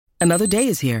Another day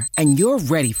is here, and you're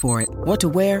ready for it. What to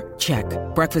wear? Check.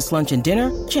 Breakfast, lunch, and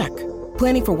dinner? Check.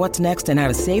 Planning for what's next and how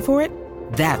to save for it?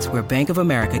 That's where Bank of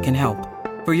America can help.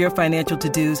 For your financial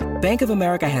to-dos, Bank of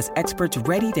America has experts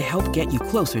ready to help get you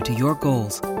closer to your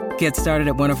goals. Get started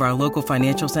at one of our local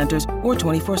financial centers or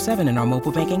 24/7 in our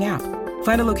mobile banking app.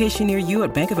 Find a location near you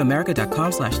at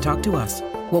bankofamerica.com/talktous.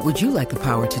 What would you like the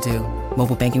power to do?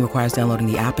 Mobile banking requires downloading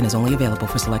the app and is only available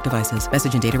for select devices.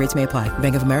 Message and data rates may apply.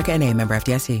 Bank of America N.A., member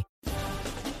FDIC.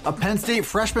 A Penn State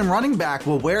freshman running back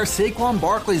will wear Saquon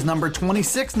Barkley's number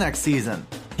 26 next season.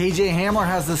 KJ Hamler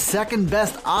has the second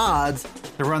best odds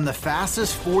to run the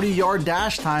fastest 40-yard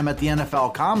dash time at the NFL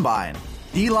Combine.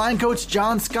 D-line coach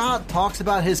John Scott talks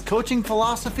about his coaching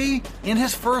philosophy in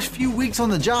his first few weeks on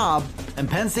the job, and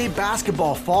Penn State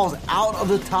basketball falls out of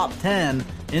the top 10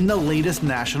 in the latest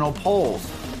national polls.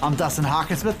 I'm Dustin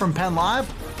Hockensmith from Penn Live.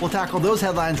 We'll tackle those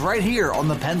headlines right here on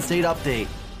the Penn State Update.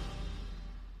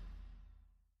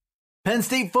 Penn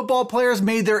State football players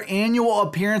made their annual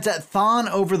appearance at Thon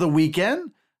over the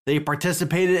weekend. They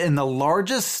participated in the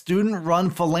largest student-run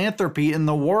philanthropy in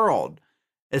the world.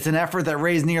 It's an effort that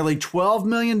raised nearly $12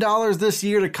 million this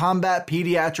year to combat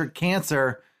pediatric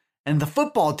cancer, and the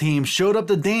football team showed up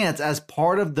to dance as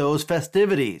part of those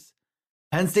festivities.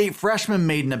 Penn State freshmen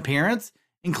made an appearance,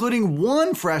 including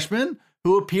one freshman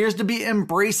who appears to be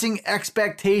embracing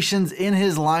expectations in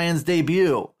his Lions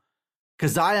debut.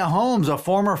 Keziah Holmes, a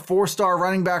former four-star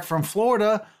running back from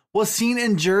Florida, was seen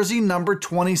in jersey number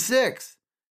 26.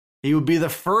 He would be the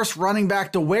first running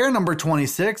back to wear number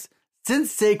 26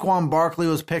 since Saquon Barkley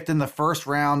was picked in the first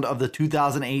round of the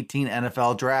 2018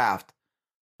 NFL Draft.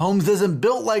 Holmes isn't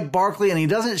built like Barkley and he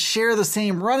doesn't share the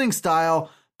same running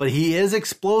style, but he is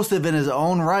explosive in his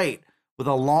own right, with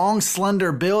a long,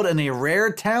 slender build and a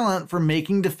rare talent for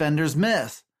making defenders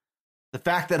miss. The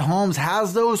fact that Holmes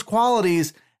has those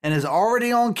qualities and is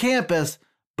already on campus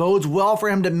bodes well for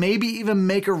him to maybe even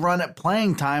make a run at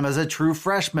playing time as a true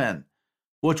freshman,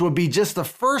 which would be just the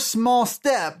first small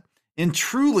step in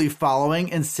truly following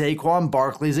in Saquon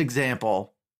Barkley's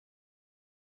example.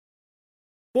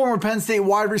 Former Penn State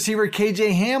wide receiver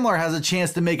KJ Hamler has a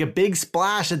chance to make a big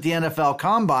splash at the NFL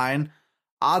Combine.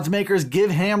 Odds makers give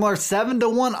Hamler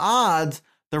 7-1 odds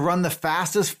to run the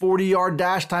fastest 40-yard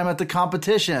dash time at the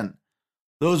competition.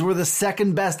 Those were the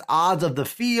second best odds of the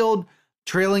field,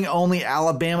 trailing only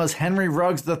Alabama's Henry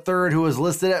Ruggs III, who was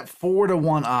listed at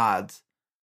 4-1 odds.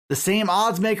 The same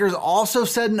odds makers also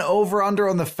set an over-under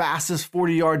on the fastest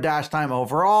 40-yard dash time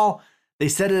overall. They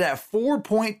set it at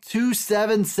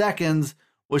 4.27 seconds,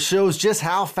 which shows just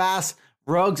how fast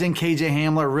Ruggs and KJ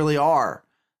Hamler really are.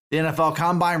 The NFL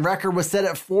Combine record was set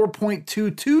at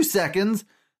 4.22 seconds.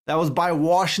 That was by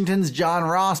Washington's John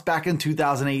Ross back in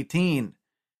 2018.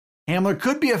 Hamler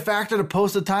could be a factor to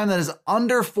post a time that is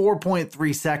under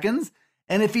 4.3 seconds,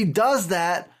 and if he does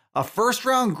that, a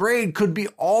first-round grade could be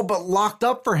all but locked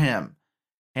up for him.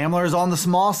 Hamler is on the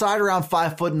small side, around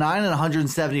 5'9" and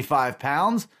 175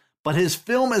 pounds, but his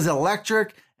film is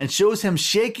electric and shows him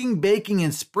shaking, baking,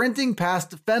 and sprinting past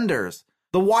defenders.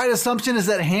 The wide assumption is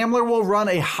that Hamler will run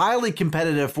a highly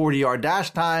competitive 40-yard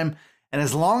dash time, and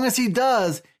as long as he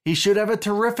does, he should have a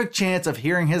terrific chance of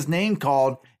hearing his name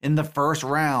called in the first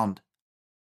round.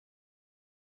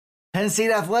 Penn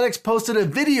State Athletics posted a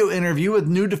video interview with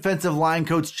new defensive line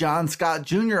coach John Scott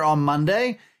Jr. on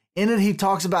Monday. In it, he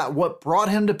talks about what brought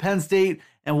him to Penn State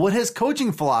and what his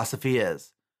coaching philosophy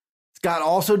is. Scott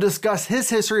also discussed his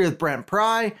history with Brent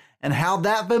Pry and how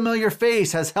that familiar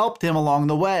face has helped him along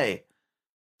the way.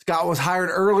 Scott was hired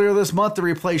earlier this month to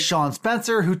replace Sean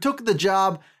Spencer, who took the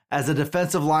job as a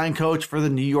defensive line coach for the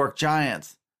New York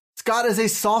Giants. Scott is a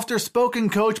softer-spoken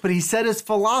coach, but he said his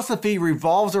philosophy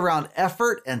revolves around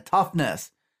effort and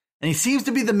toughness, and he seems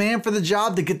to be the man for the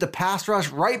job to get the pass rush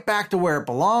right back to where it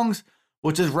belongs,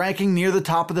 which is ranking near the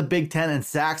top of the Big Ten in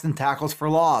sacks and tackles for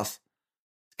loss.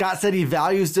 Scott said he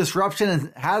values disruption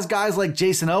and has guys like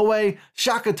Jason Owe,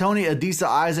 Shaka Toney, Adisa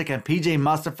Isaac, and PJ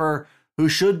Mustipher who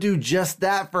should do just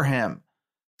that for him.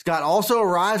 Scott also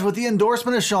arrives with the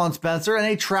endorsement of Sean Spencer and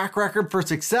a track record for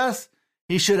success.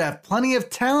 He should have plenty of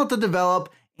talent to develop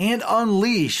and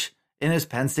unleash in his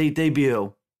Penn State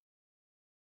debut.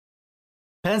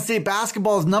 Penn State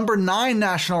basketball's number 9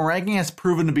 national ranking has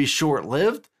proven to be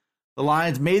short-lived. The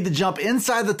Lions made the jump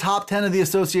inside the top 10 of the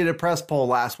Associated Press poll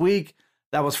last week.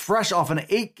 That was fresh off an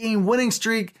 8-game winning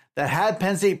streak that had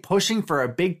Penn State pushing for a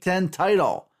Big Ten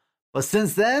title. But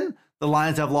since then, the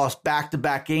Lions have lost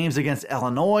back-to-back games against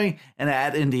Illinois and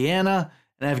at Indiana,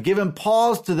 and have given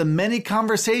pause to the many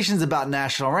conversations about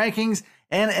national rankings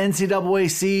and NCAA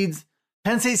seeds.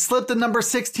 Penn State slipped to number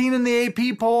 16 in the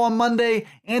AP poll on Monday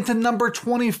and to number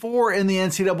 24 in the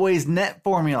NCAA's net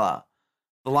formula.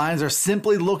 The Lions are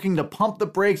simply looking to pump the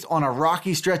brakes on a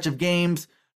rocky stretch of games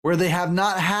where they have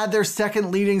not had their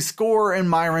second leading scorer in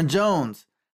Myron Jones.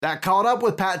 That caught up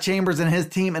with Pat Chambers and his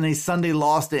team in a Sunday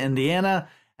loss to Indiana,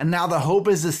 and now the hope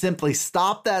is to simply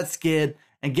stop that skid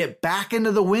and get back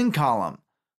into the win column.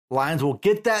 The Lions will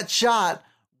get that shot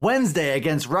Wednesday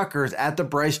against Rutgers at the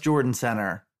Bryce Jordan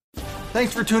Center.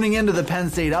 Thanks for tuning in to the Penn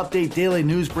State Update Daily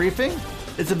News Briefing.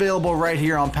 It's available right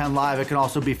here on Penn Live. It can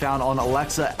also be found on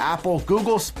Alexa, Apple,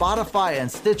 Google, Spotify, and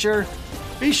Stitcher.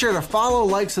 Be sure to follow,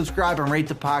 like, subscribe, and rate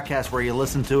the podcast where you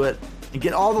listen to it. And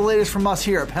get all the latest from us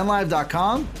here at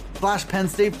PennLive.com/Penn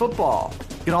State Football.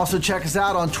 You can also check us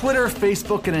out on Twitter,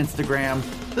 Facebook, and Instagram.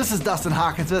 This is Dustin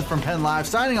Hawkinsmith from Penn Live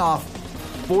signing off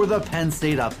for the Penn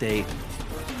State Update.